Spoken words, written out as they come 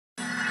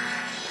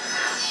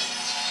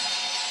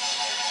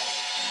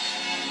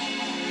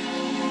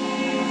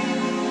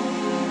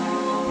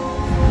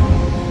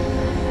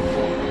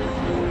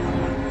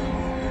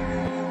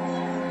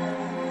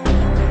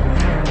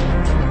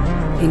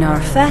In our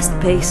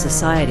fast-paced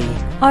society,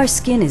 our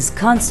skin is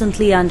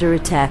constantly under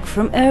attack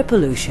from air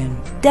pollution,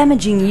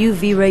 damaging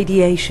UV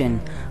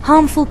radiation,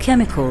 harmful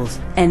chemicals,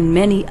 and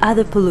many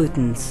other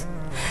pollutants.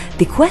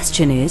 The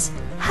question is,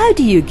 how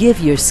do you give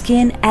your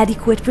skin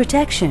adequate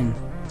protection?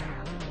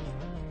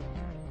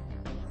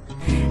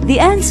 The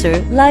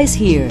answer lies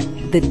here,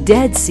 the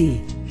Dead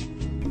Sea.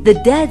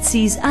 The Dead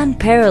Sea's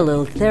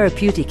unparalleled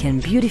therapeutic and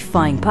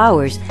beautifying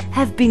powers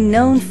have been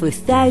known for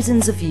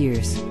thousands of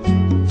years.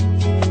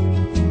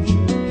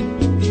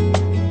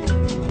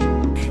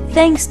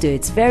 Thanks to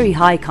its very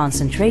high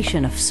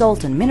concentration of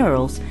salt and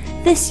minerals,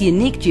 this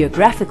unique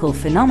geographical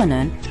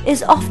phenomenon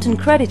is often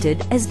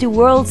credited as the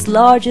world's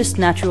largest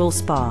natural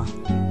spa.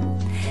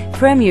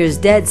 Premier's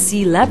Dead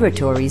Sea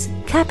Laboratories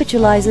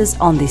capitalizes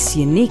on this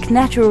unique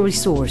natural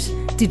resource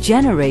to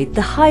generate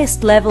the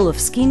highest level of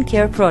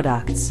skincare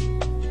products.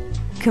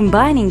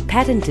 Combining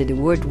patented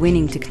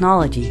award-winning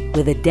technology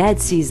with the Dead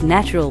Sea's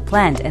natural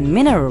plant and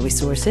mineral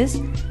resources,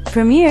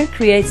 Premier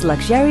creates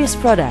luxurious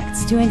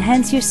products to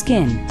enhance your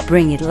skin,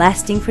 bring it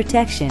lasting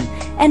protection,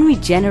 and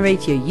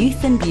regenerate your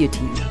youth and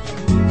beauty.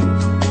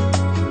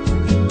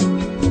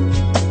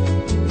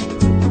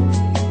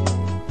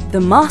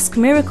 The Mask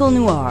Miracle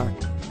Noir,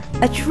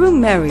 a true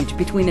marriage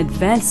between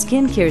advanced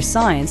skincare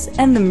science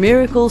and the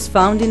miracles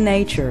found in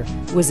nature,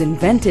 was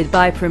invented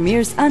by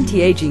Premier's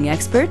anti-aging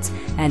experts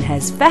and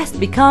has fast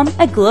become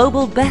a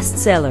global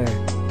bestseller.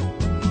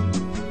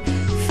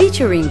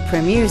 Featuring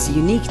Premier's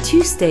unique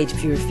two-stage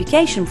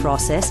purification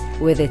process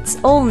with its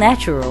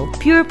all-natural,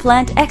 pure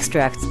plant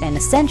extracts and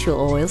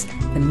essential oils,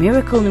 the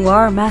Miracle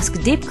Noir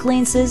Mask deep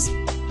cleanses,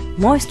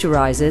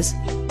 moisturizes,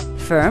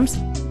 firms,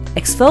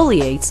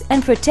 exfoliates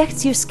and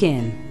protects your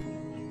skin.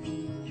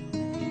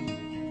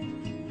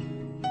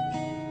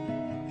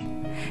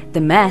 The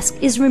mask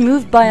is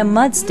removed by a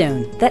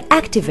mudstone that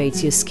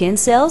activates your skin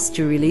cells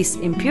to release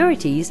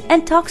impurities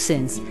and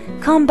toxins,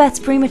 combats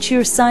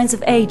premature signs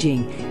of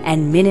aging,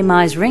 and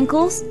minimize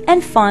wrinkles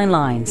and fine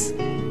lines.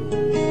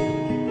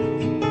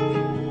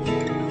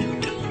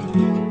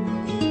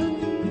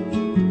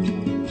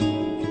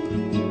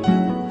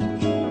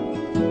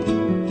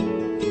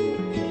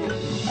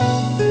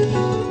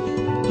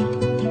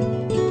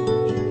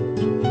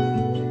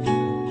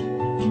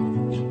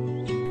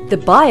 The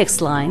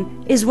Biox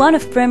line is one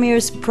of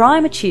Premier's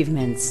prime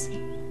achievements.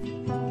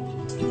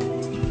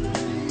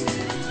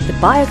 The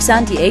Biox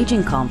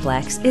Anti-Aging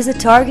Complex is a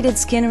targeted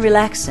skin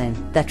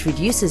relaxant that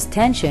reduces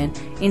tension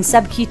in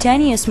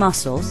subcutaneous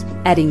muscles,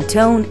 adding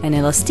tone and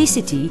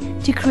elasticity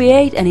to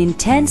create an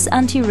intense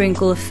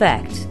anti-wrinkle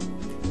effect.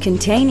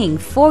 Containing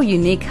 4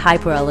 unique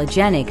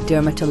hypoallergenic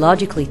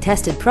dermatologically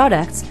tested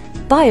products,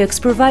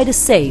 Biox provide a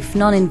safe,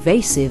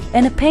 non-invasive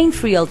and a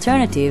pain-free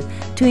alternative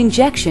to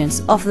injections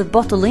of the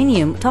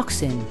botulinum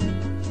toxin.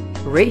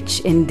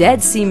 Rich in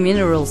Dead Sea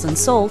minerals and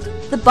salt,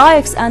 the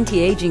Biox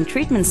Anti-Aging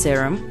Treatment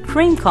Serum,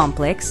 Cream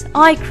Complex,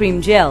 Eye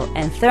Cream Gel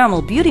and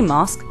Thermal Beauty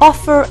Mask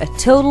offer a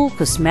total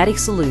cosmetic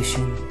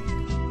solution.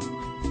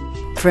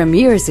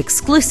 Premier's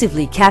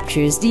exclusively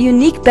captures the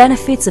unique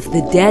benefits of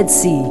the Dead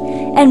Sea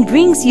and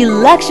brings you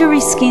luxury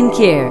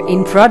skincare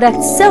in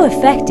products so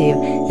effective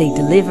they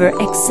deliver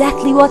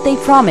exactly what they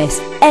promise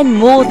and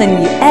more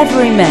than you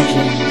ever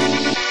imagined.